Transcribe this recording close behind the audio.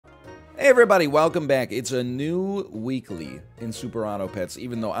Hey everybody, welcome back. It's a new weekly in Super Auto Pets,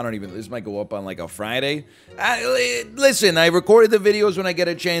 even though I don't even, this might go up on like a Friday. Listen, I recorded the videos when I get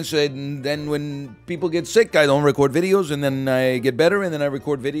a chance, and then when people get sick, I don't record videos, and then I get better, and then I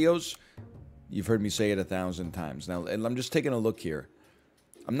record videos. You've heard me say it 1,000 times. Now, and I'm just taking a look here.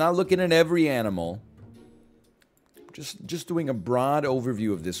 I'm not looking at every animal. Just doing a broad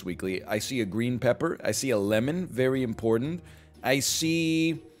overview of this weekly. I see a green pepper. I see a lemon, very important. I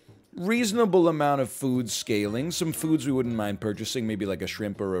see reasonable amount of food scaling. Some foods we wouldn't mind purchasing, maybe like a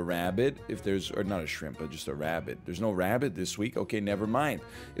shrimp or a rabbit. If there's, or not a shrimp, but just a rabbit. There's no rabbit this week. Okay, never mind.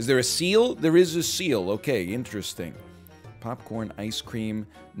 Is there a seal? There is a seal. Okay, interesting. Popcorn, ice cream,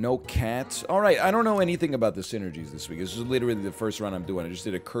 no cats. All right, I don't know anything about the synergies this week. This is literally the first run I'm doing. I just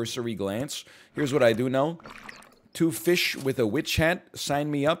did a cursory glance. Here's what I do know. 2 fish with a witch hat.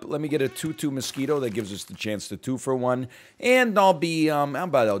 Sign me up. Let me get a 2-2 mosquito. That gives us the chance to 2 for 1. And I'll be, how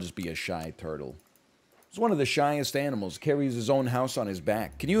about I'll just be a shy turtle. It's one of the shyest animals. Carries his own house on his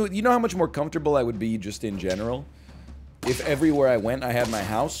back. Can you know how much more comfortable I would be just in general? If everywhere I went, I had my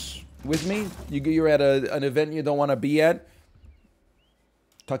house with me. You're at an event you don't want to be at.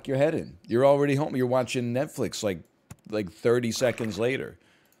 Tuck your head in. You're already home. You're watching Netflix like 30 seconds later.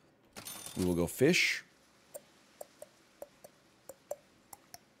 We will go fish.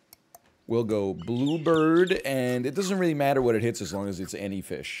 We'll go bluebird, and it doesn't really matter what it hits as long as it's any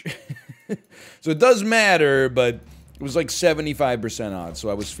fish. So it does matter, but it was like 75% odds, so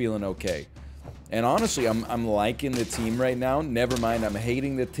I was feeling okay. And honestly, I'm liking the team right now. Never mind, I'm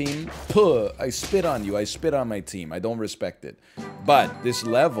hating the team. Puh, I spit on you. I spit on my team. I don't respect it. But this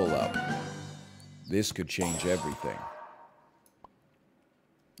level up, this could change everything.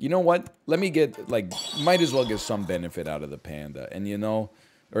 You know what? Let me get, like, might as well get some benefit out of the panda. And you know,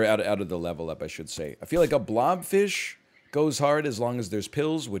 or out of the level up, I should say. I feel like a blobfish goes hard as long as there's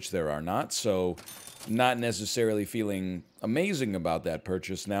pills, which there are not. So, not necessarily feeling amazing about that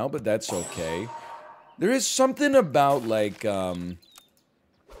purchase now, but that's okay. There is something about, like, also,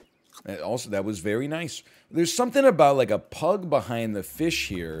 that was very nice. There's something about, like, a pug behind the fish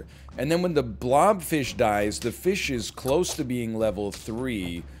here. And then when the blobfish dies, the fish is close to being level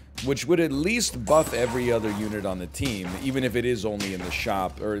 3, which would at least buff every other unit on the team, even if it is only in the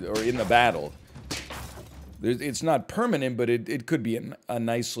shop or in the battle. It's not permanent, but it could be a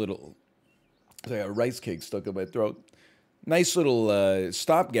nice little... It's like a rice cake stuck in my throat. Nice little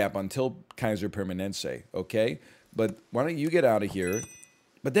stopgap until Kaiser Permanente, okay? But why don't you get out of here?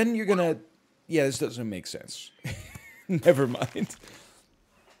 But then you're gonna... Yeah, this doesn't make sense. Never mind.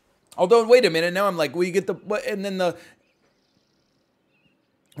 Although, wait a minute, now I'm like, well, you get the... And then the...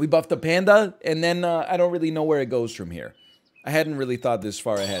 We buffed the panda, and then I don't really know where it goes from here. I hadn't really thought this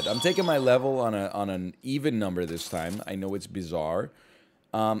far ahead. I'm taking my level on an even number this time. I know it's bizarre.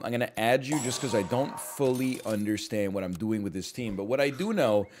 I'm going to add you just because I don't fully understand what I'm doing with this team. But what I do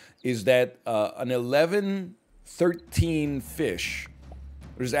know is that an 11-13 fish,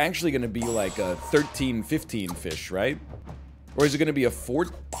 there's actually going to be like a 13-15 fish, right? Or is it going to be a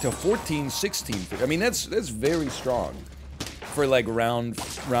 14-16 fish? I mean, that's very strong. For like round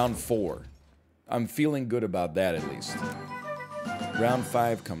 4. I'm feeling good about that at least. Round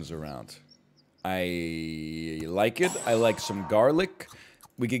 5 comes around. I like it. I like some garlic.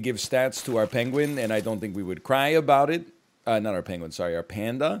 We could give stats to our penguin, and I don't think we would cry about it. Not our penguin, sorry, our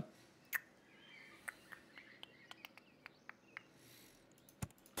panda.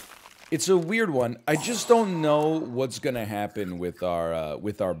 It's a weird one. I just don't know what's gonna happen with our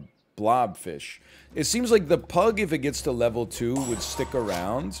blobfish. It seems like the pug, if it gets to level 2, would stick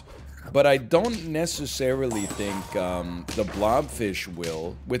around, but I don't necessarily think the blobfish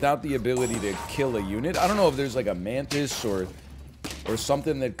will, without the ability to kill a unit. I don't know if there's like a mantis or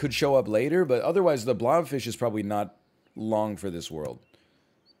something that could show up later, but otherwise the blobfish is probably not long for this world.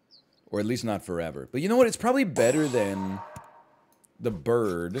 Or at least not forever. But you know what? It's probably better than the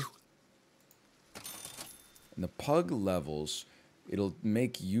bird. And the pug levels... It'll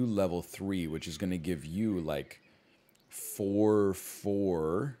make you level 3, which is going to give you like 4.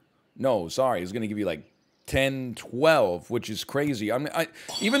 No, sorry, it's going to give you like 10, 12, which is crazy.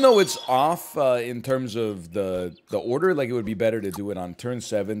 Even though it's off in terms of the order, like it would be better to do it on turn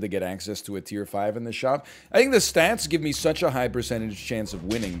 7 to get access to a tier 5 in the shop. I think the stats give me such a high percentage chance of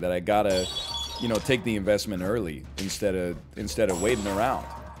winning that I gotta, you know, take the investment early instead of waiting around.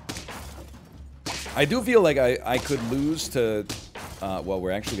 I do feel like I could lose to... well,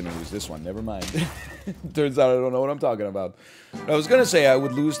 we're actually going to lose this one. Never mind. Turns out I don't know what I'm talking about. I was going to say I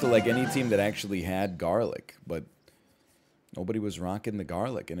would lose to, like, any team that actually had garlic, but nobody was rocking the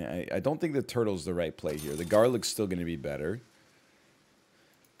garlic. And I don't think the turtle's the right play here. The garlic's still going to be better.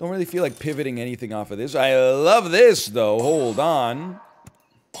 Don't really feel like pivoting anything off of this. I love this, though. Hold on.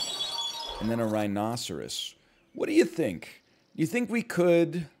 And then a rhinoceros. What do you think? You think we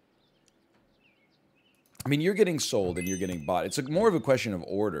could... I mean, you're getting sold and you're getting bought. It's more of a question of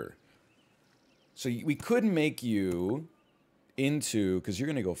order. So we could make you into... Because you're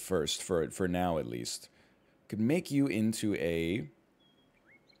going to go first, for now at least. Could make you into a...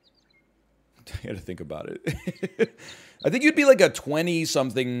 I gotta think about it. I think you'd be like a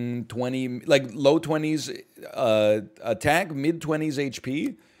 20-something, 20... Like low 20s attack, mid-20s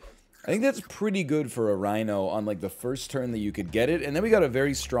HP. I think that's pretty good for a rhino on like the first turn that you could get it. And then we got a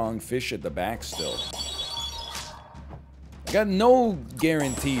very strong fish at the back still. I got no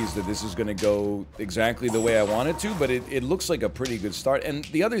guarantees that this is going to go exactly the way I want it to, but it looks like a pretty good start. And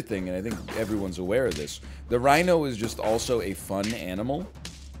the other thing, and I think everyone's aware of this, the rhino is just also a fun animal.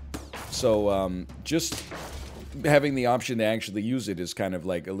 So just having the option to actually use it is kind of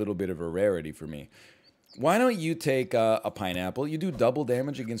like a little bit of a rarity for me. Why don't you take a pineapple? You do double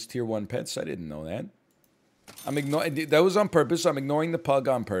damage against tier 1 pets. I didn't know that. That was on purpose. I'm ignoring the pug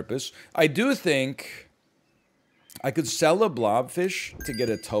on purpose. I do think I could sell a blobfish to get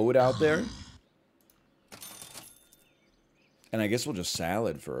a toad out there. And I guess we'll just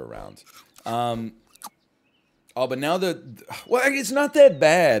salad for a round. Oh, but now well, it's not that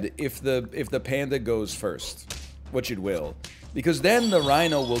bad if the panda goes first, which it will. Because then the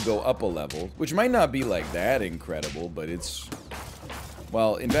rhino will go up a level, which might not be like that incredible, but it's...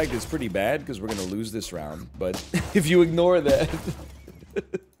 Well, in fact, it's pretty bad because we're going to lose this round. But if you ignore that...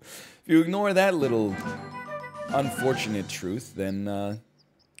 if you ignore that little unfortunate truth, then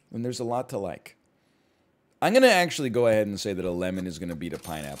there's a lot to like. I'm going to actually go ahead and say that a lemon is going to beat a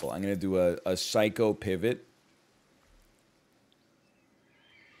pineapple. I'm going to do a psycho pivot.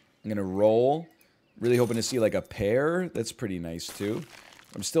 I'm going to roll. Really hoping to see like a pair. That's pretty nice too.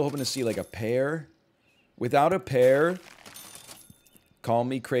 I'm still hoping to see like a pair. Without a pair, call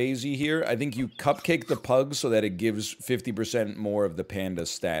me crazy here. I think you cupcake the pug so that it gives 50% more of the panda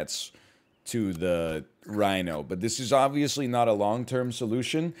stats to the rhino. But this is obviously not a long-term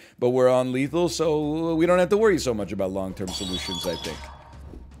solution. But we're on lethal, so we don't have to worry so much about long-term solutions, I think.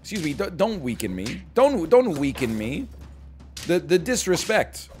 Excuse me, don't weaken me. Don't weaken me. The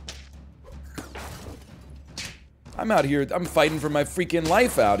disrespect. I'm out here, I'm fighting for my freaking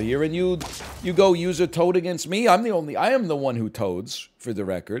life out here, and you go use a toad against me? I am the one who toads, for the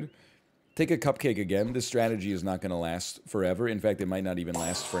record. Take a cupcake again. This strategy is not going to last forever. In fact, it might not even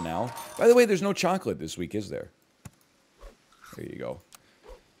last for now. By the way, there's no chocolate this week, is there? There you go.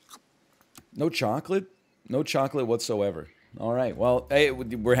 No chocolate? No chocolate whatsoever. All right, well, hey,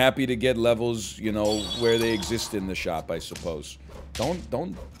 we're happy to get levels, you know, where they exist in the shop, I suppose.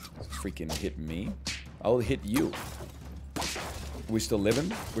 Don't freaking hit me. I'll hit you. We still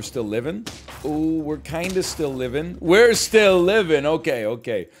living? We're still living? Ooh, we're kind of still living. We're still living. Okay,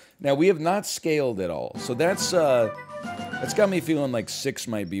 okay. Now, we have not scaled at all. So that's got me feeling like 6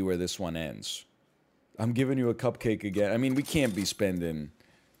 might be where this one ends. I'm giving you a cupcake again. I mean, we can't be spending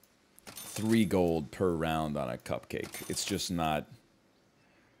 3 gold per round on a cupcake. It's just not...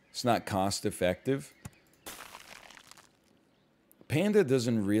 It's not cost effective. Panda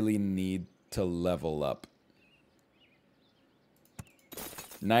doesn't really need to level up.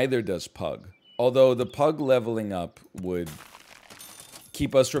 Neither does Pug. Although the Pug leveling up would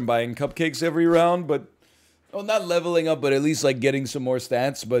keep us from buying cupcakes every round, but... Well, not leveling up, but at least, like, getting some more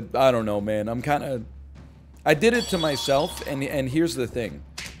stats. But I don't know, man. I'm kind of... I did it to myself, and here's the thing.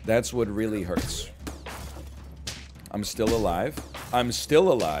 That's what really hurts. I'm still alive. I'm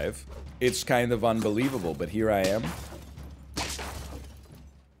still alive. It's kind of unbelievable, but here I am.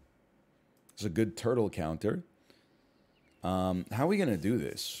 It's a good turtle counter. How are we going to do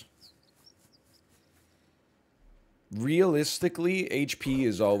this? Realistically, HP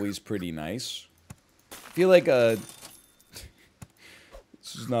is always pretty nice. I feel like this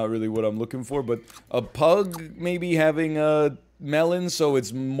is not really what I'm looking for, but a pug maybe having a melon, so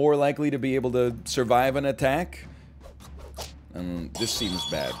it's more likely to be able to survive an attack. This seems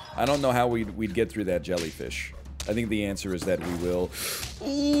bad. I don't know how we'd get through that jellyfish. I think the answer is that we will,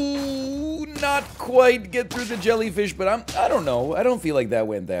 ooh, not quite get through the jellyfish, but I don't know. I don't feel like that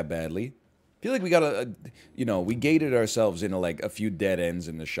went that badly. I feel like we got you know, we gated ourselves into like a few dead ends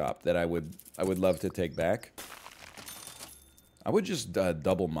in the shop that I would love to take back. I would just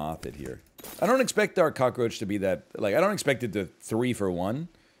double moth it here. I don't expect our cockroach to be that, like, I don't expect it to 3 for 1.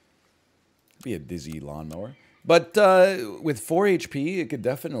 It'd be a dizzy lawnmower. But with 4 HP, it could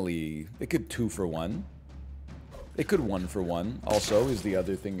definitely, it could 2 for 1. It could 1 for 1 also is the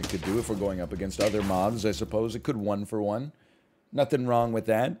other thing it could do if we're going up against other moths, I suppose. It could 1 for 1. Nothing wrong with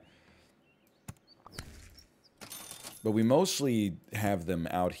that. But we mostly have them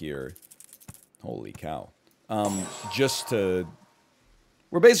out here. Holy cow. Just to...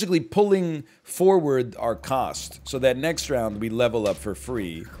 We're basically pulling forward our cost so that next round we level up for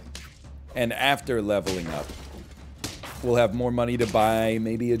free. And after leveling up, we'll have more money to buy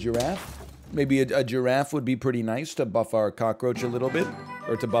maybe a giraffe. Maybe a giraffe would be pretty nice to buff our cockroach a little bit.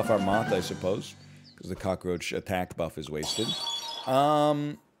 Or to buff our moth, I suppose. Because the cockroach attack buff is wasted.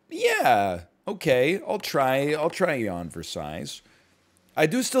 Yeah. Okay, I'll try you on for size. I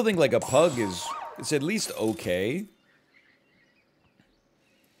do still think like a pug is... It's at least okay.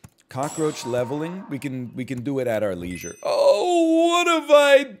 Cockroach leveling, we can do it at our leisure. Oh, what have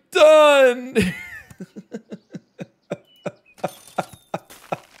I done?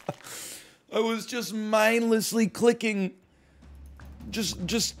 I was just mindlessly clicking.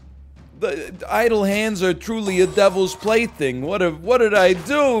 Just the idle hands are truly a devil's plaything. What did I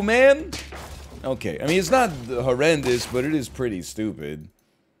do, man? Okay, I mean it's not horrendous, but it is pretty stupid.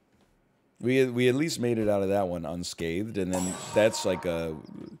 We at least made it out of that one unscathed, and then that's like a...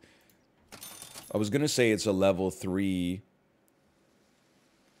 I was gonna say it's a level 3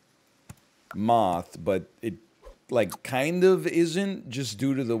 moth, but it like kind of isn't, just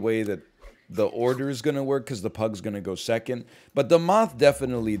due to the way that the order is gonna work, because the pug's gonna go second. But the moth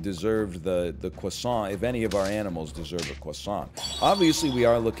definitely deserved the croissant, if any of our animals deserve a croissant. Obviously, we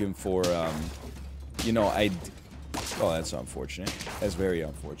are looking for, you know, oh, that's unfortunate. That's very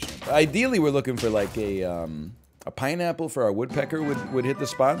unfortunate. But ideally, we're looking for like a pineapple for our woodpecker would hit the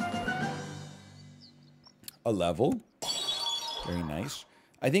spot. A level. Very nice.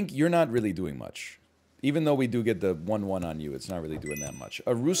 I think you're not really doing much. Even though we do get the 1-1 on you, it's not really doing that much.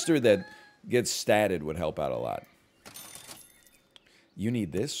 A rooster that gets statted would help out a lot. You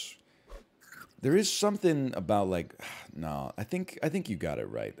need this. There is something about like... No, I think you got it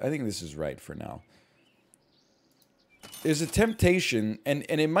right. I think this is right for now. There's a temptation, and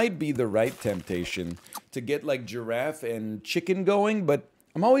it might be the right temptation, to get like giraffe and chicken going, but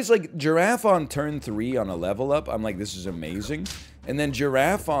I'm always like, giraffe on turn 3 on a level up, I'm like, this is amazing. And then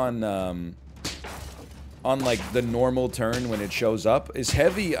giraffe on like the normal turn when it shows up is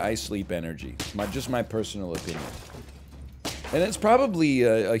heavy I sleep energy. Just my personal opinion. And it's probably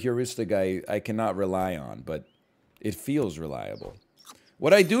a heuristic I cannot rely on, but it feels reliable.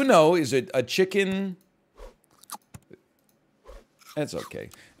 What I do know is that a chicken... That's okay.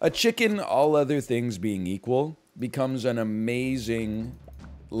 A chicken, all other things being equal, becomes an amazing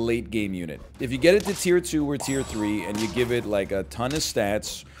late game unit. If you get it to tier 2 or tier 3 and you give it like a ton of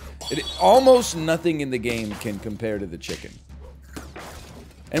stats, almost nothing in the game can compare to the chicken.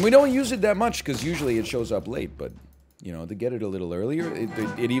 And we don't use it that much because usually it shows up late, but you know, to get it a little earlier,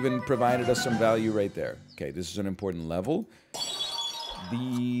 it even provided us some value right there. Okay, this is an important level.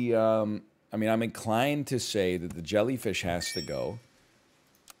 I mean, I'm inclined to say that the jellyfish has to go.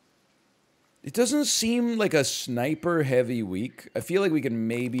 It doesn't seem like a sniper-heavy week. I feel like we can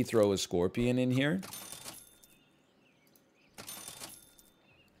maybe throw a scorpion in here.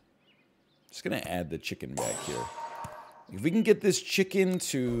 Just gonna add the chicken back here. If we can get this chicken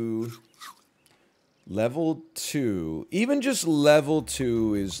to level 2, even just level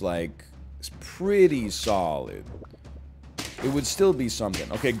 2 is like, it's pretty solid. It would still be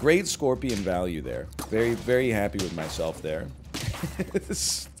something. Okay, great scorpion value there. Very, very happy with myself there.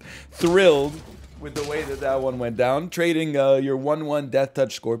 Thrilled with the way that one went down. Trading your 1-1 Death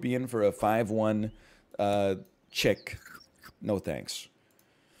Touch Scorpion for a 5-1 chick. No thanks.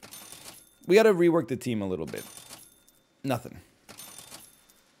 We gotta rework the team a little bit. Nothing.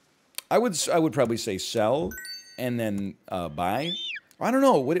 I would probably say sell and then buy. I don't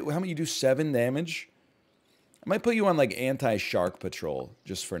know. How many you do? 7 damage? I might put you on like anti-shark patrol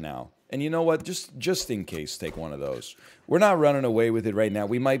just for now. And you know what? Just in case, take one of those. We're not running away with it right now.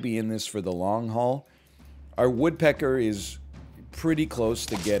 We might be in this for the long haul. Our woodpecker is pretty close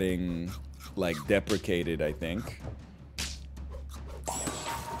to getting like deprecated, I think.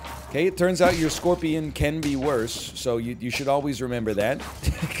 Okay, it turns out your scorpion can be worse, so you should always remember that.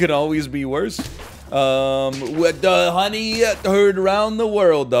 It could always be worse. What the honey heard around the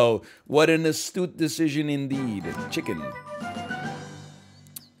world, though. What an astute decision indeed. Chicken.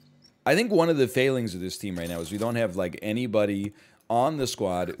 I think one of the failings of this team right now is we don't have, like, anybody on the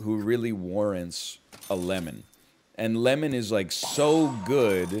squad who really warrants a lemon. And lemon is, like, so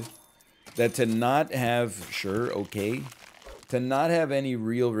good that to not have... Sure, okay. To not have any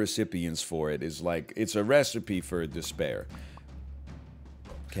real recipients for it is, like, it's a recipe for despair.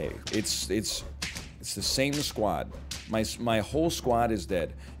 Okay, it's It's the same squad. My whole squad is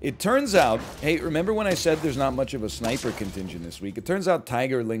dead. It turns out, hey, remember when I said there's not much of a sniper contingent this week? It turns out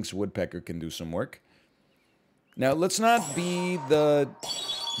Tiger Lynx Woodpecker can do some work. Now, let's not be the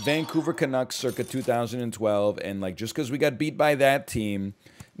Vancouver Canucks circa 2012 and like just because we got beat by that team,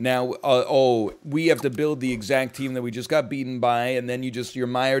 now, oh, we have to build the exact team that we just got beaten by, and then you're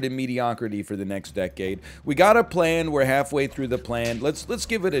mired in mediocrity for the next decade. We got a plan. We're halfway through the plan. Let's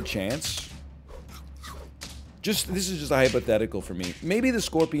give it a chance. This is just a hypothetical for me. Maybe the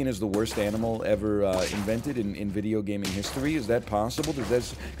scorpion is the worst animal ever invented in video gaming history. Is that possible?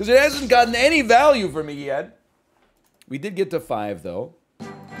 Because it hasn't gotten any value for me yet. We did get to 5, though.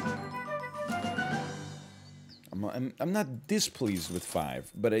 I'm not displeased with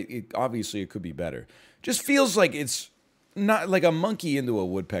 5, but obviously it could be better. Just feels like it's not like a monkey into a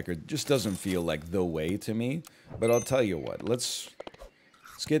woodpecker. Just doesn't feel like the way to me. But I'll tell you what. Let's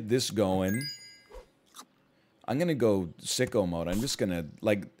get this going. I'm gonna go sicko mode. I'm just gonna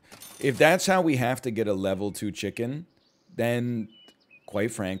like, if that's how we have to get a level 2 chicken, then quite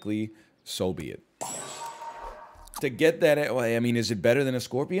frankly, so be it. To get that, I mean, is it better than a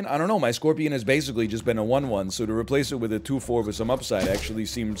scorpion? I don't know. My scorpion has basically just been a 1-1, so to replace it with a 2-4 with some upside actually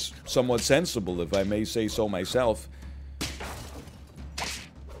seems somewhat sensible, if I may say so myself. I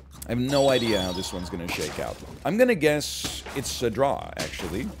have no idea how this one's going to shake out. I'm going to guess it's a draw,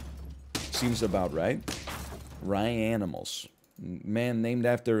 actually. Seems about right. Rye Animals. Man named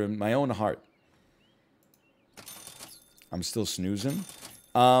after my own heart. I'm still snoozing.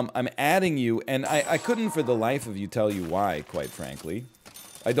 I'm adding you, and I couldn't for the life of you tell you why, quite frankly.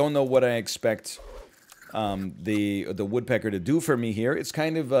 I don't know what I expect the woodpecker to do for me here. It's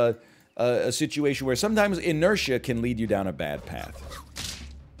kind of a situation where sometimes inertia can lead you down a bad path.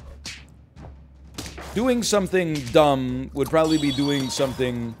 Doing something dumb would probably be doing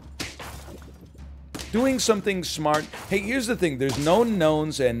something smart. Hey, here's the thing. There's known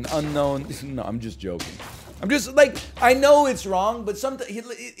knowns and unknown... No, I'm just joking. I'm just, like, I know it's wrong, but sometimes...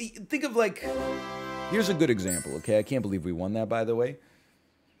 Think of, like... Here's a good example, okay? I can't believe we won that, by the way.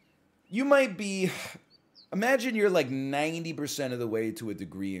 You might be... Imagine you're, like, 90% of the way to a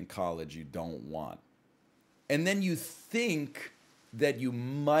degree in college you don't want. And then you think that you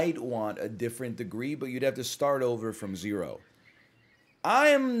might want a different degree, but you'd have to start over from 0. I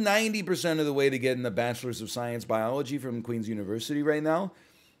am 90% of the way to getting the Bachelor's of Science Biology from Queen's University right now.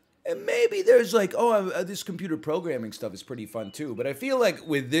 And maybe there's like, oh, this computer programming stuff is pretty fun too. But I feel like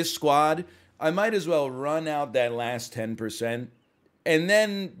with this squad, I might as well run out that last 10% and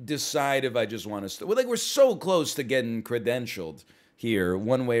then decide if I just want to... Well, like, we're so close to getting credentialed here,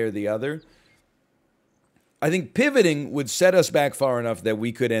 one way or the other. I think pivoting would set us back far enough that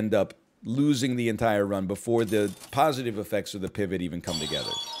we could end up losing the entire run before the positive effects of the pivot even come together.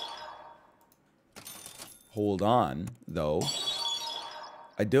 Hold on, though.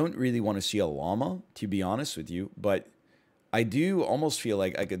 I don't really want to see a llama, to be honest with you, but I do almost feel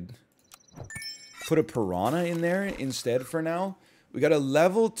like I could put a piranha in there instead for now. We got a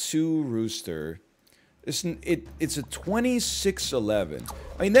level 2 rooster. It's a 2611.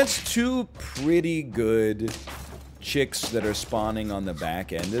 I mean, that's 2 pretty good chicks that are spawning on the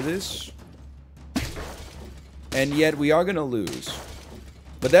back end of this. And yet we are going to lose.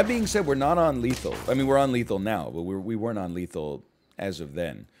 But that being said, we're not on lethal. I mean, we're on lethal now, but we weren't on lethal as of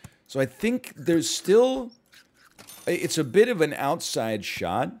then. So I think there's still... It's a bit of an outside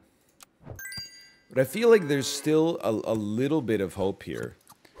shot. But I feel like there's still a little bit of hope here.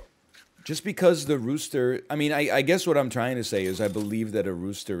 Just because the rooster... I mean, I guess what I'm trying to say is I believe that a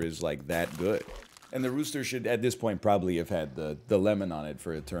rooster is, like, that good. And the rooster should, at this point, probably have had the lemon on it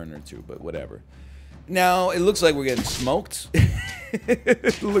for a turn or two, but whatever. Now, it looks like we're getting smoked.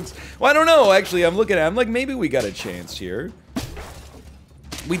 It looks... Well, I don't know, actually. I'm looking at it. I'm like, maybe we got a chance here.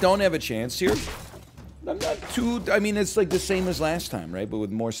 We don't have a chance here. I'm not too... I mean, it's like the same as last time, right? But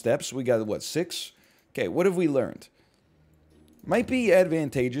with more steps, we got, what, 6? Okay, what have we learned? Might be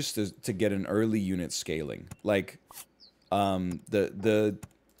advantageous to get an early unit scaling. Like, the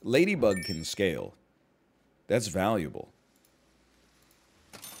ladybug can scale. That's valuable.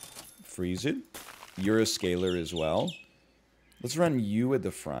 Freeze it. You're a scaler as well. Let's run you at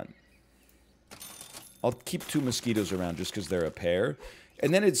the front. I'll keep 2 mosquitoes around just because they're a pair.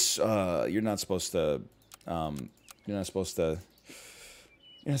 And then it's, you're not supposed to buff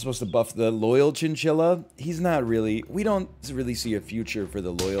the loyal chinchilla. He's not really, we don't really see a future for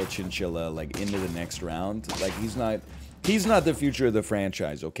the loyal chinchilla, like, into the next round. Like, he's not the future of the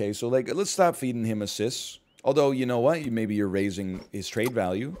franchise, okay? So, like, let's stop feeding him assists. Although, you know what? Maybe you're raising his trade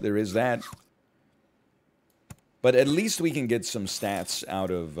value. There is that. But at least we can get some stats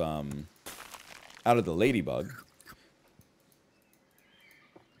out of out of the ladybug.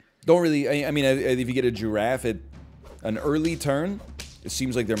 Don't really, I mean, if you get a giraffe at an early turn, it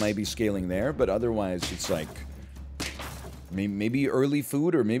seems like there might be scaling there, but otherwise it's like, maybe early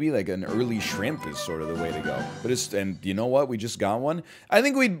food or maybe like an early shrimp is sort of the way to go. But it's, and you know what, we just got one. I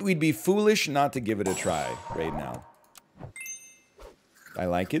think we'd be foolish not to give it a try right now. I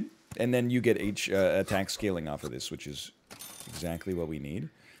like it. And then you get attack scaling off of this, which is exactly what we need.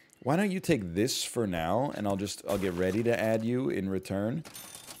 Why don't you take this for now, and I'll get ready to add you in return.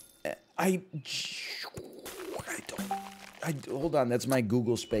 Hold on, that's my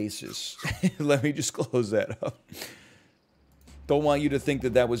Google Spaces. Let me just close that up. Don't want you to think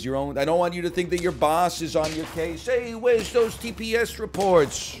that that was your own. I don't want you to think that your boss is on your case. Hey, where's those TPS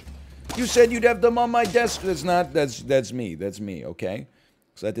reports? You said you'd have them on my desk. That's not, that's me. That's me, okay?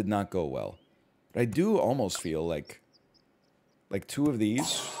 So that did not go well. But I do almost feel like 2 of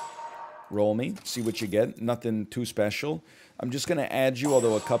these. Roll me, see what you get. Nothing too special. I'm just going to add you,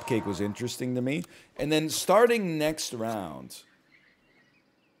 although a cupcake was interesting to me. And then starting next round,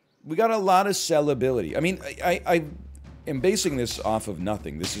 we got a lot of sellability. I mean, I am basing this off of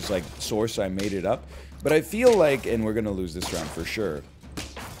nothing. This is like source, I made it up. But I feel like, and we're going to lose this round for sure,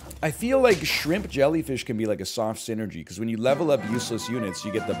 I feel like shrimp jellyfish can be like a soft synergy. Because when you level up useless units,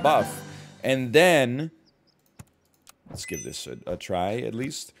 you get the buff. And then, let's give this a try at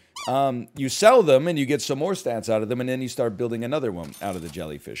least. You sell them and you get some more stats out of them, and then you start building another one out of the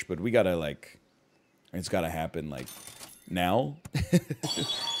jellyfish. But we gotta, like, it's gotta happen, like, now.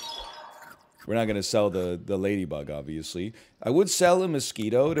 We're not gonna sell the ladybug, obviously. I would sell a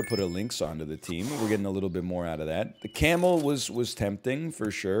mosquito to put a lynx onto the team. We're getting a little bit more out of that. The camel was tempting,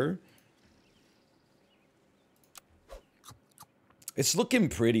 for sure. It's looking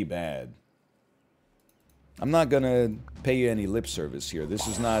pretty bad. I'm not gonna pay you any lip service here. This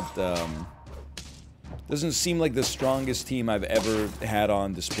is not, doesn't seem like the strongest team I've ever had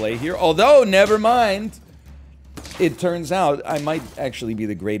on display here. Although, never mind. It turns out I might actually be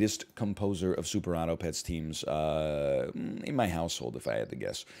the greatest composer of Super Auto Pets teams in my household, if I had to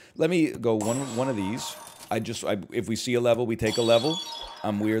guess. Let me go one of these. If we see a level, we take a level.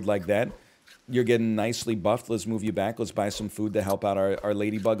 I'm weird like that. You're getting nicely buffed. Let's move you back. Let's buy some food to help out our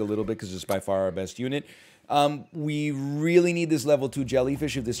ladybug a little bit, because it's by far our best unit. We really need this level 2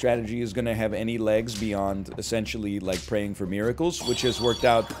 jellyfish if the strategy is going to have any legs beyond essentially like praying for miracles, which has worked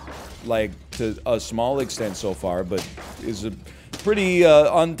out like to a small extent so far, but is a pretty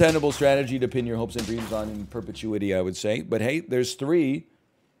untenable strategy to pin your hopes and dreams on in perpetuity, I would say. But hey, there's 3.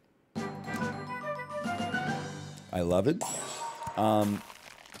 I love it. God,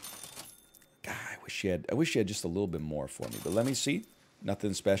 I wish you had just a little bit more for me, but let me see.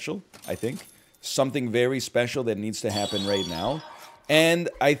 Nothing special, I think. Something very special that needs to happen right now. And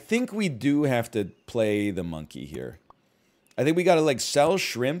I think we do have to play the monkey here. I think we got to like sell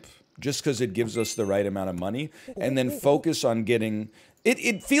shrimp just because it gives us the right amount of money, and then focus on getting...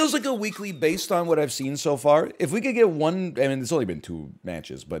 It feels like a weekly based on what I've seen so far. If we could get one... I mean, it's only been 2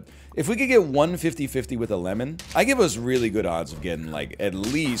 matches, but if we could get 1 50-50 with a lemon, I give us really good odds of getting like at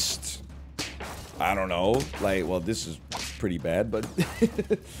least... I don't know. Like, well, this is pretty bad, but...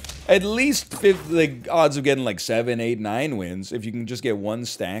 At least the odds of getting like 7, 8, 9 wins if you can just get 1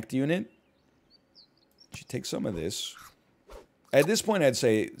 stacked unit. You should take some of this. At this point, I'd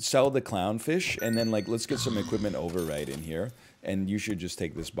say sell the clownfish, and then like let's get some equipment override in here. And you should just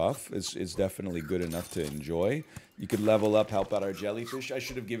take this buff. It's definitely good enough to enjoy. You could level up, help out our jellyfish. I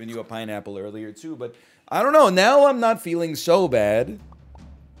should have given you a pineapple earlier too, but I don't know. Now I'm not feeling so bad.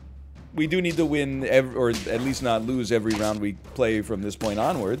 We do need to win, or at least not lose every round we play from this point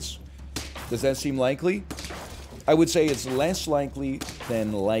onwards. Does that seem likely? I would say it's less likely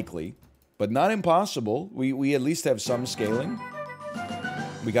than likely, but not impossible. We at least have some scaling.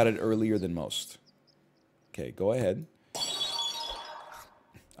 We got it earlier than most. Okay, go ahead.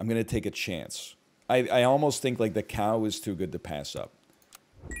 I'm going to take a chance. I almost think like the cow is too good to pass up.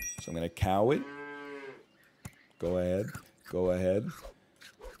 So I'm going to cow it. Go ahead. Go ahead.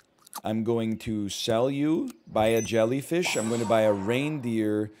 I'm going to sell you, buy a jellyfish. I'm going to buy a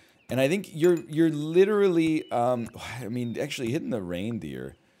reindeer. And I think you're literally, I mean, actually hitting the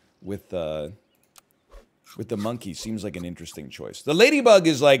reindeer with the monkey seems like an interesting choice. The ladybug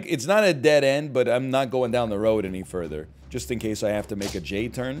is like, it's not a dead end, but I'm not going down the road any further, just in case I have to make a J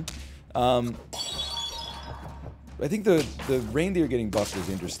turn. I think the reindeer getting buffed is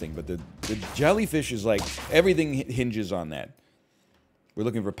interesting, but the jellyfish is like, everything hinges on that. We're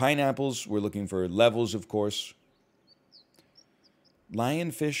looking for pineapples. We're looking for levels, of course.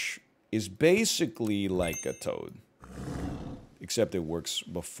 Lionfish is basically like a toad, except it works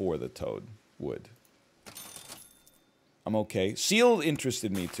before the toad, wood. I'm okay. Seal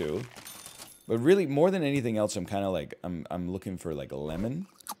interested me too. But really, more than anything else, I'm kind of like, I'm looking for like a lemon.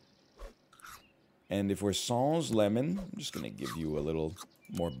 And if we're sans lemon, I'm just going to give you a little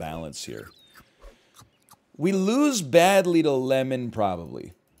more balance here. We lose badly to lemon,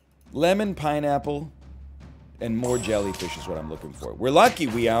 probably. Lemon, pineapple, and more jellyfish is what I'm looking for. We're lucky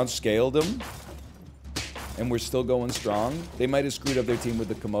we outscaled them. And we're still going strong. They might have screwed up their team with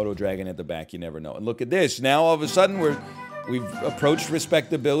the Komodo dragon at the back. You never know. And look at this. Now, all of a sudden, we've approached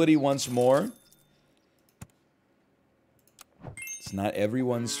respectability once more. It's not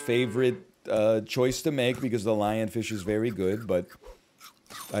everyone's favorite choice to make because the lionfish is very good, but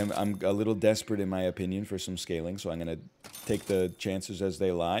I'm a little desperate in my opinion for some scaling, so I'm going to take the chances as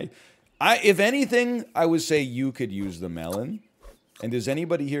they lie. If anything, I would say you could use the melon. And does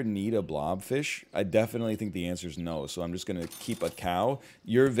anybody here need a blobfish? I definitely think the answer is no, so I'm just going to keep a cow.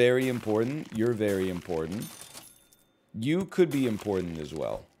 You're very important. You're very important. You could be important as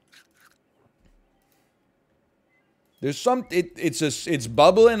well. There's some... It's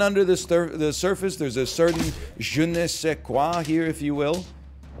bubbling under the surface. There's a certain je ne sais quoi here, if you will.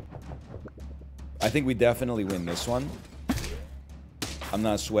 I think we definitely win this one. I'm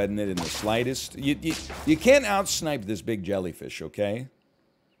not sweating it in the slightest. You can't outsnipe this big jellyfish, okay?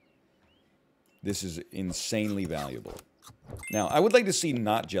 This is insanely valuable. Now, I would like to see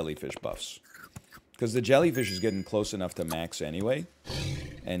not jellyfish buffs. Because the jellyfish is getting close enough to max anyway.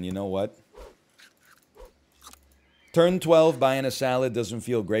 And you know what? Turn 12, buying a salad doesn't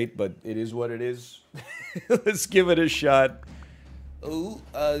feel great, but it is what it is. Let's give it a shot. Ooh,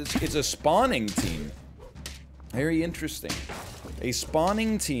 it's a spawning team. Very interesting. A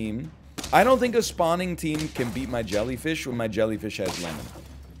spawning team. I don't think a spawning team can beat my jellyfish when my jellyfish has lemon.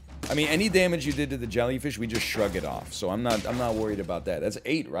 I mean, any damage you did to the jellyfish, we just shrug it off. So I'm not worried about that. That's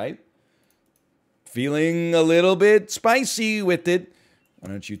 8, right? Feeling a little bit spicy with it. Why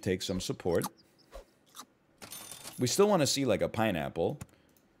don't you take some support? We still want to see like a pineapple.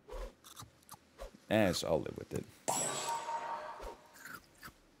 So I'll live with it.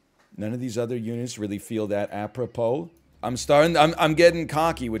 None of these other units really feel that apropos. I'm getting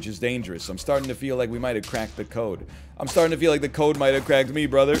cocky, which is dangerous. I'm starting to feel like we might have cracked the code. I'm starting to feel like the code might have cracked me,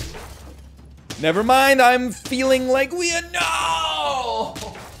 brother. Never mind, I'm feeling like we are... No!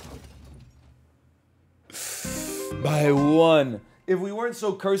 By 1. If we weren't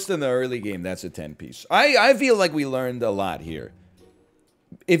so cursed in the early game, that's a 10-piece. I feel like we learned a lot here.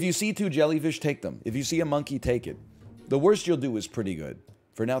 If you see 2 jellyfish, take them. If you see a monkey, take it. The worst you'll do is pretty good.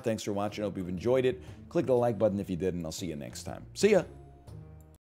 For now, thanks for watching. I hope you've enjoyed it. Click the like button if you did, and I'll see you next time. See ya!